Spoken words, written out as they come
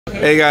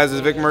Hey guys,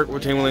 it's Vic Merck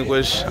with Team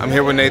Relinquish. I'm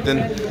here with Nathan.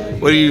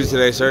 What do you use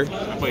today, sir?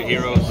 I play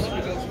Heroes.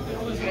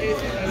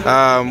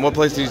 What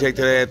place did you take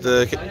today at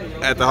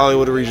the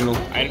Hollywood Regional?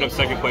 I ended up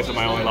second place with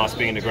my only loss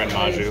being to Grand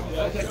Maju.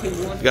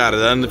 Got it,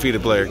 the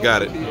undefeated player.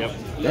 Got it. Yep.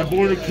 That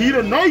boy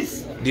Nikita,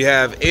 nice! Do you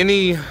have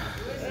any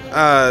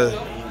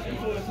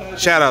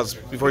shout-outs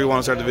before you want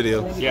to start the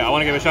video? Yeah, I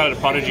want to give a shout out to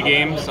Prodigy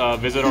Games.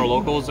 Visit our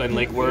locals in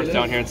Lake Worth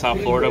down here in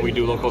South Florida. We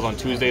do locals on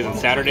Tuesdays and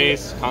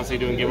Saturdays,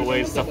 constantly doing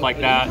giveaways, stuff like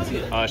that.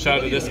 Shout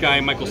out to this guy,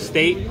 Michael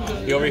State.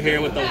 He over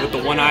here with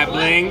the one-eye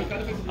bling.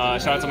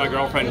 Shout out to my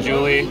girlfriend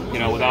Julie. You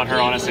know, without her,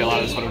 honestly, a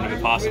lot of this wouldn't have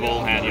been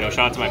possible. And you know,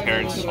 shout out to my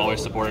parents,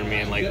 always supporting me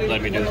and like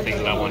letting me do the things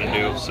that I want to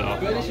do. So,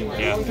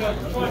 yeah.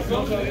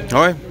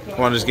 All right,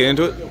 want to just get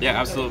into it? Yeah,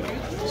 absolutely.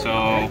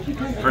 So,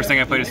 first thing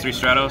I played is 3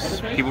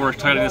 Stratos. People were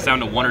cutting this down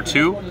to 1 or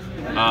 2.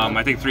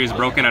 I think 3 is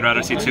broken. I'd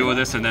rather see 2 of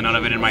this and then none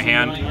of it in my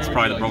hand. It's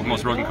probably the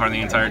most broken card in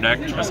the entire deck,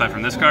 aside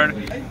from this card.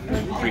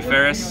 3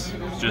 Ferris.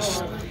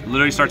 Just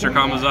literally starts your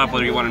combos up,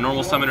 whether you want a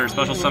normal summon or a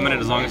special summon it,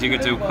 as long as you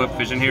get to equip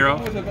Vision Hero.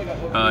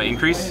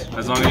 Increase,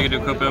 as long as you get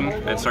to equip him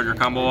and start your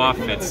combo off,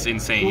 it's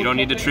insane. You don't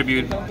need to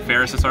tribute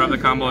Ferris to start off the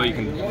combo. You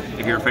can,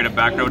 if you're afraid of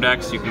back row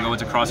decks, you can go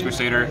into Cross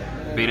Crusader,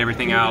 bait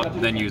everything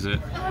out, then use it.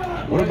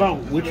 What about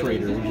Witch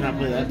Raider? Would you not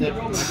play that deck?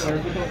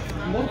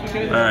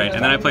 Alright,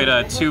 and then I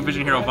played 2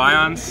 Vision Hero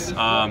Vions.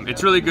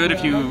 It's really good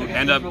if you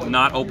end up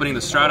not opening the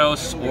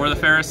Stratos or the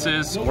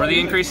Ferrises or the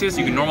increases.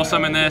 You can normal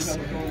summon this,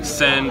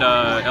 send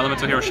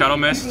Elemental Hero Shadow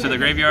Mist to the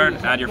graveyard,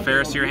 add your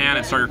Ferris to your hand,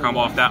 and start your combo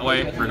off that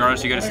way.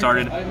 Regardless, you get it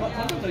started.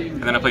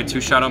 And then I played 2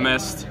 Shadow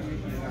Mist.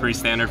 Pretty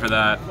standard for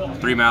that.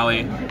 3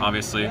 Mali,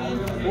 obviously.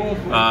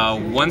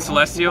 1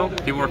 Celestial.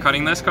 People were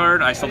cutting this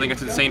card. I still think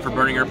it's insane for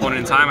burning your opponent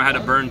in time. I had to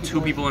burn 2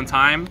 people in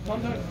time.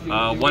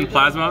 1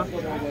 Plasma.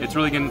 It's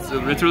really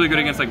good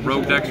against like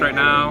rogue decks right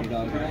now.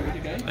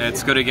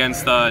 It's good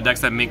against decks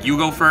that make you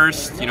go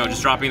first. You know,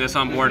 just dropping this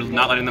on board,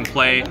 not letting them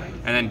play,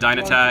 and then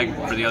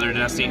Dynatag for the other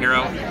Destiny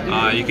Hero.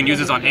 You can use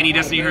this on any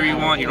Destiny Hero you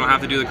want. You don't have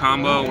to do the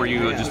combo where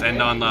you just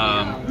end on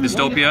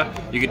Dystopia.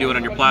 You can do it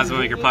on your Plasma,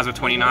 make your Plasma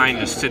 29,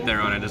 just sit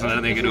there on it. There's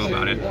nothing you can do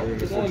about it.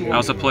 I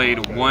also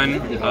played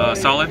 1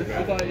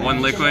 Solid,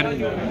 1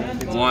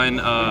 Liquid, 1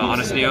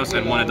 Honest Neos,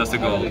 and 1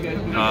 Dusted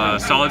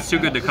Gold. Solid's too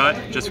good to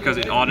cut just because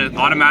it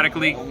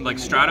automatically, like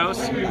Stratos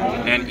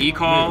and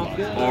E-Call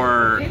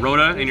or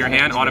Rhoda in your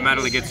hand,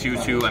 automatically gets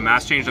you to a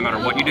mass change no matter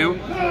what you do.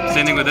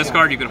 Same thing with this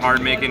card. You can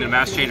hard make it a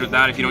mass change with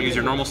that if you don't use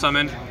your normal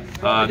summon.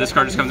 This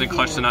card just comes in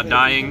clutch to not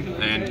dying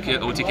and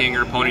OTKing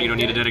your opponent. You don't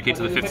need to dedicate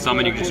to the 5th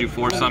summon. You can just do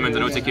 4 summons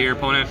and OTK your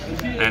opponent.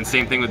 And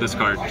same thing with this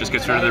card. Just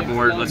gets rid of their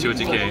board, lets you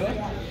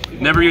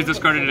OTK. Never used this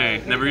card today.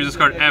 Never used this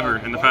card ever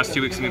in the past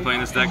 2 weeks of me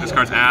playing this deck. This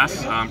card's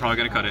ass. I'm probably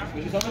going to cut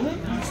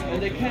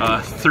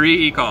it.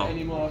 3 E-Call.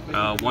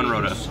 1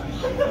 Rhoda.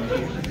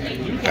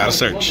 Gotta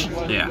search.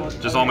 Yeah,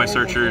 just all my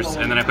searchers.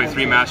 And then I play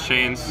 3 Mass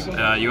Chains.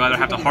 You either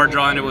have to hard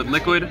draw into it with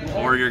Liquid,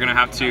 or you're going to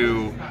have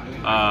to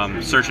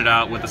search it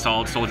out with the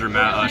Solid Soldier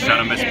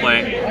Shadow Mist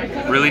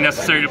play. Really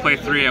necessary to play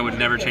 3. I would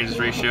never change this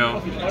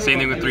ratio. Same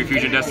thing with 3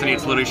 Fusion Destiny.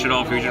 It's literally shit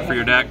all fusion for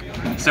your deck.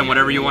 Send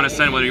whatever you want to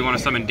send, whether you want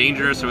to summon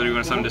Dangerous or whether you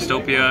want to summon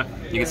Dystopia.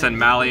 You can send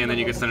Mali and then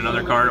you can send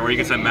another card, or you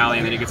can send Mali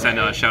and then you can send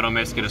Shadow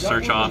Mist, get a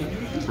search off,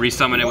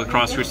 resummon it with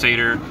Cross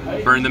Crusader,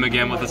 burn them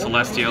again with a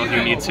Celestial if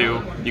you need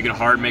to. You can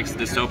hard mix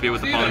Dystopia with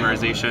the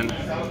Polymerization.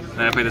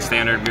 Then I play the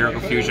standard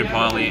Miracle Fusion,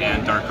 Poly,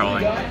 and Dark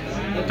Calling.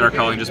 Dark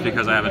Calling just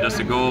because I have a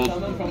Dusted Gold,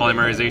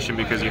 Polymerization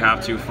because you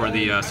have to for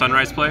the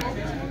Sunrise play,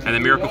 and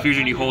then Miracle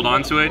Fusion you hold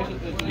on to it.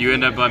 You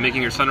end up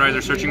making your Sunrise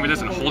or searching with this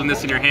and holding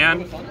this in your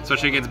hand,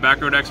 especially against back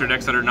row decks or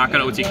decks that are not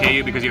going to OTK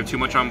you because you have too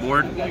much on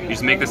board. You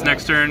just make this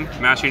next turn,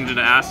 mass change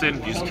into Acid,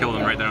 you just kill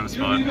them right there on the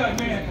spot.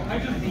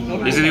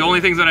 These are the only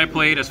things that I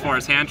played as far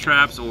as hand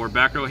traps or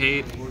back row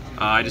hate.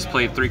 I just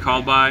played 3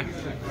 Called By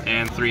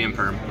and 3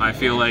 Imperm. I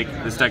feel like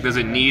this deck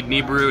doesn't need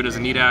Nibiru, it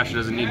doesn't need Ash, it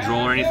doesn't need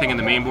Droll or anything in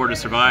the main board to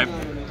survive.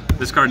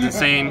 This card's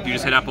insane. You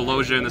just hit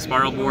Apologia in the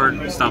Spiral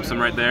board, stops them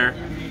right there.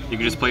 You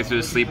can just play through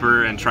the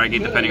Sleeper and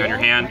Trigate depending on your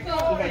hand.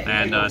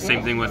 And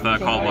same thing with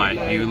Called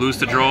By. You lose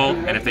to Droll,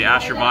 and if they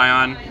Ash your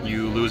Vion,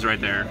 you lose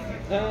right there.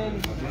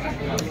 And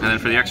then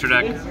for the extra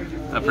deck,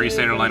 a pretty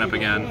standard lineup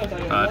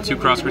again. 2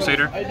 Cross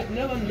Crusader,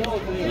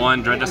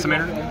 1 Dread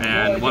Decimator,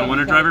 and 1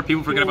 Wonder Driver.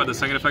 People forget about the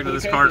second effect of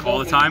this card all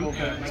the time.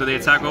 So they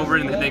attack over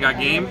it and they got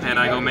game, and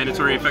I go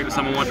mandatory effect to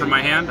summon 1 from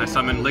my hand. I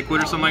summon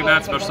Liquid or something like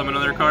that, special summon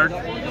another card.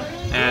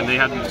 And they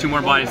had 2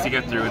 more bodies to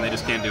get through, and they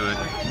just can't do it.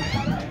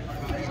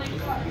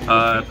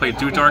 Played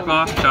 2 Dark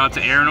Law. Shout out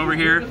to Aaron over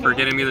here for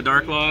getting me the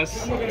Dark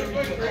Laws. You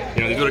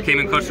know, these would have came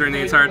in clutch during the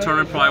entire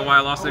tournament, probably why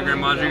I lost to the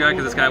Grand Maju guy,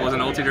 because this guy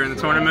wasn't ulti during the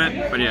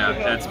tournament. But yeah,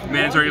 it's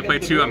mandatory to play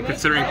 2. I'm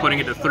considering putting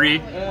it to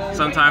 3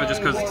 sometimes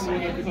just because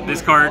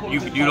this card, you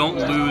don't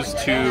lose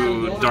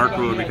to Dark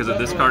Road because of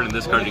this card and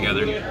this card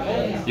together.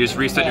 You just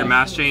reset your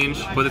mass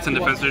change, put this in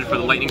defense for the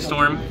Lightning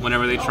Storm.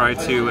 Whenever they try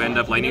to end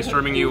up Lightning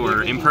Storming you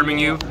or Imperming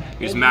you,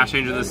 you just mass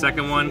change to the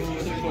second one.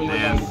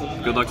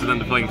 and good luck to them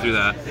to playing through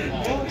that.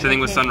 Same thing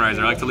with Sunriser.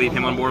 I like to leave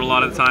him on board a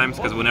lot of the times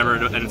because whenever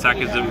an attack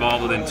is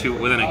involved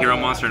within a hero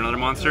monster and another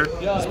monster,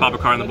 just pop a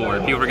card on the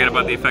board. People forget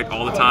about the effect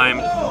all the time.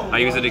 I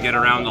use it to get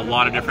around a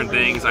lot of different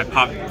things. I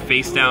pop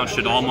face down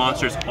Shaddoll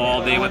monsters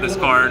all day with this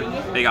card.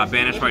 They got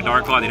banished by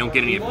Darklaw. They don't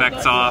get any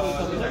effects off.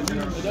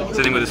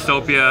 Same thing with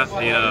Dystopia.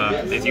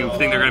 If you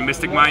think they're going to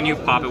Mystic Mine you,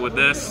 pop it with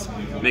this.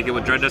 Make it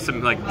with Dread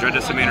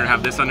Decimator and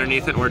have this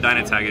underneath it, or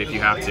Dyna Tag it if you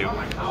have to.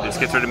 It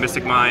just gets rid of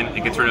Mystic Mine,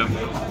 it gets rid of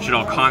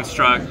Shaddoll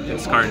Construct.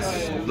 This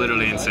card's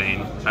literally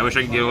insane. I wish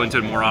I could go into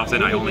it more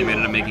often. I only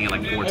ended up making it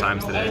like 4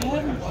 times today.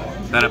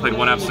 Then I played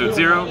 1 Absolute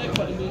Zero,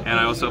 and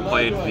I also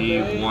played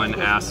the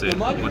 1 Acid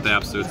with the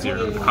Absolute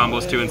Zero. The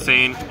combo's too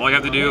insane. All you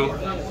have to do,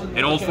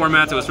 in old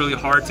formats, it was really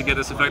hard to get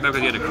this effect up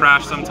because you had to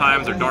crash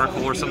sometimes or Dark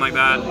Hole or something like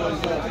that.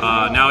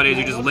 Nowadays,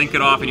 you just link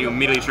it off and you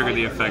immediately trigger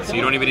the effect. So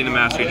you don't even need to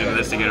master change into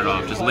this to get it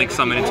off. Just link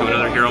summon into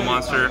another hero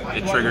monster,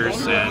 it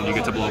triggers, and you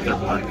get to blow up their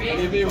board.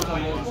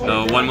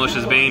 The 1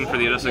 Malicious Bane for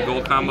the Adjusted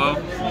Gold combo.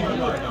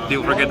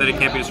 People forget that it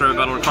can't be destroyed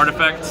by battle or card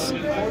effects.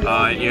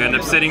 You end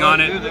up sitting on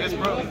it,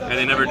 and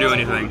they never do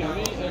anything.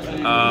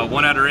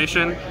 1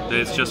 Adoration,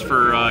 it's just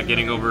for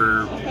getting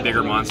over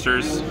bigger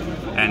monsters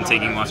and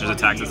taking monsters'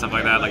 attacks and stuff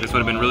like that. Like this would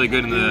have been really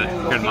good in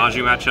the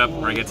Maju matchup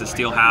where I get to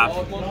steal half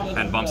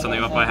and bump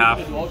something up by half.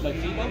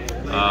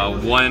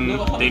 1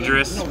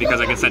 Dangerous because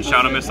I can send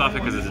Shadow Mist off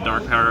it because it's a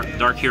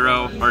dark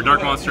hero or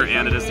dark monster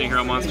and a Destiny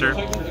hero monster.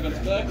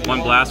 1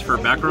 Blast for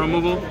back row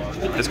removal.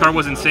 This card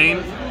was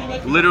insane.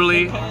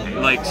 Literally,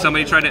 like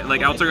somebody tried to,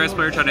 like Altergeist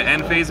player tried to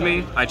end phase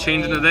me. I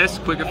changed into this,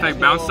 quick effect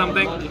bounce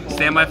something,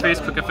 stand by face,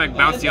 quick effect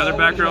bounce the other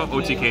back row,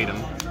 OTK'd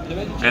him.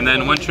 And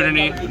then 1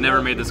 Trinity,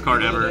 never made this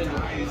card ever.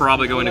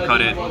 Probably going to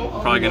cut it.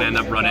 Probably going to end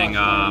up running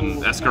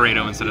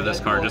Escarado instead of this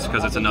card just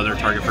because it's another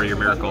target for your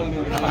Miracle.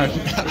 I've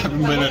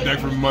been playing that deck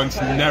for months,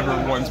 never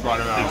once brought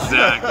him out.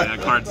 Exactly,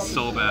 that card's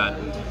so bad.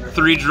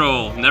 3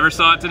 Droll, never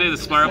saw it today. The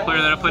Spiral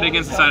player that I played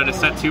against decided to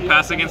set 2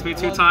 pass against me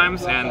 2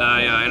 times, and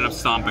I ended up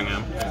stomping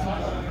him.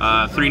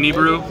 3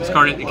 Nibiru, this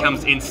card it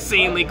comes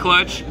insanely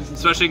clutch,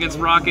 especially against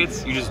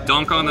Rockets. You just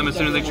dunk on them as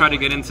soon as they try to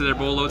get into their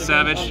Bull Load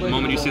Savage. The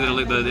moment you see the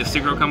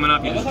Synchro coming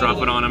up, you just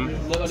drop it on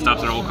them,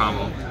 stops their whole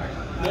combo.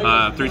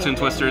 3 Toon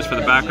Twisters for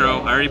the back row.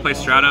 I already played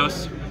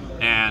Stratos,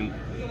 and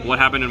what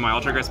happened in my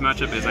Altergeist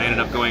matchup is I ended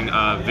up going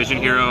Vision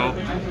Hero,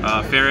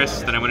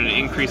 Ferris, then I went into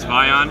Increase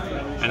Vion,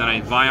 and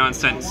then Vion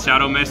sent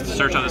Shadow Mist to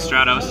search on the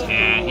Stratos,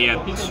 and he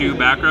had 3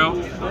 back row.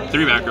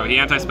 He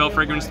anti-spell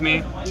fragranced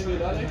me.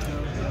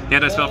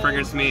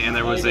 And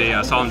there was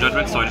a Solemn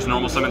Judgment, so I just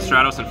normal summoned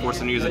Stratos and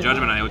forced him to use a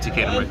Judgment, and I OTK'd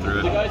him right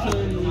through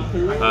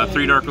it.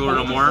 3 Dark Ruler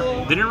No More.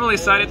 Didn't really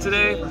side it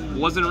today.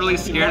 Wasn't really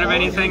scared of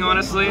anything,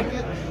 honestly.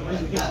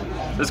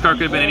 This card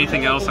could have been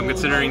anything else. I'm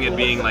considering it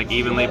being like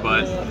evenly,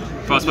 but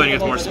if I was playing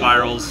against more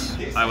Spirals,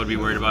 I would be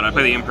worried about it. I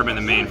play the Imperm in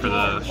the main for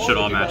the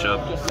Shaddoll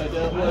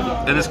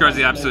matchup. And this card's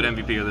the absolute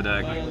MVP of the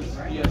deck.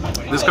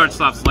 This card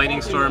stops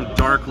Lightning Storm,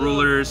 Dark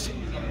Rulers.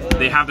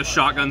 They have the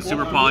shotgun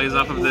super polys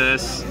off of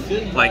this.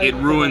 Like, it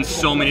ruins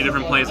so many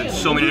different plays, and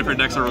so many different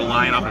decks are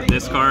relying off of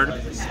this card,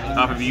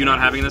 off of you not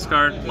having this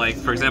card. Like,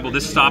 for example,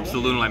 this stops the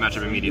Lunalight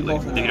matchup immediately.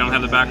 If you don't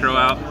have the back row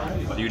out,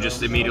 you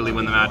just immediately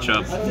win the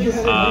matchup.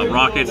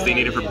 Rockets, they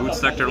need it for Boot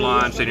Sector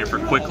launch, they need it for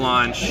quick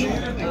launch,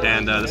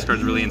 and this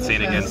card's really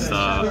insane against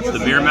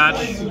the mirror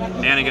match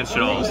and against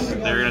Shaddolls.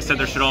 They're going to set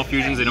their Shaddoll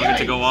fusions, they don't get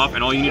to go off,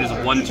 and all you need is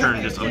 1 turn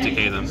to just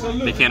OTK them.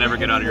 They can't ever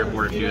get out of your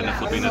board if you end up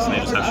flipping this and they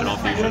just have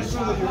Shaddoll fusions.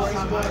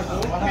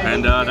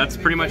 And that's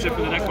pretty much it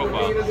for the deck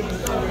profile.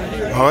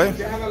 All right.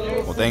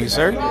 Well, thank you,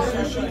 sir.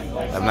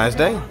 Have a nice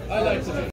day.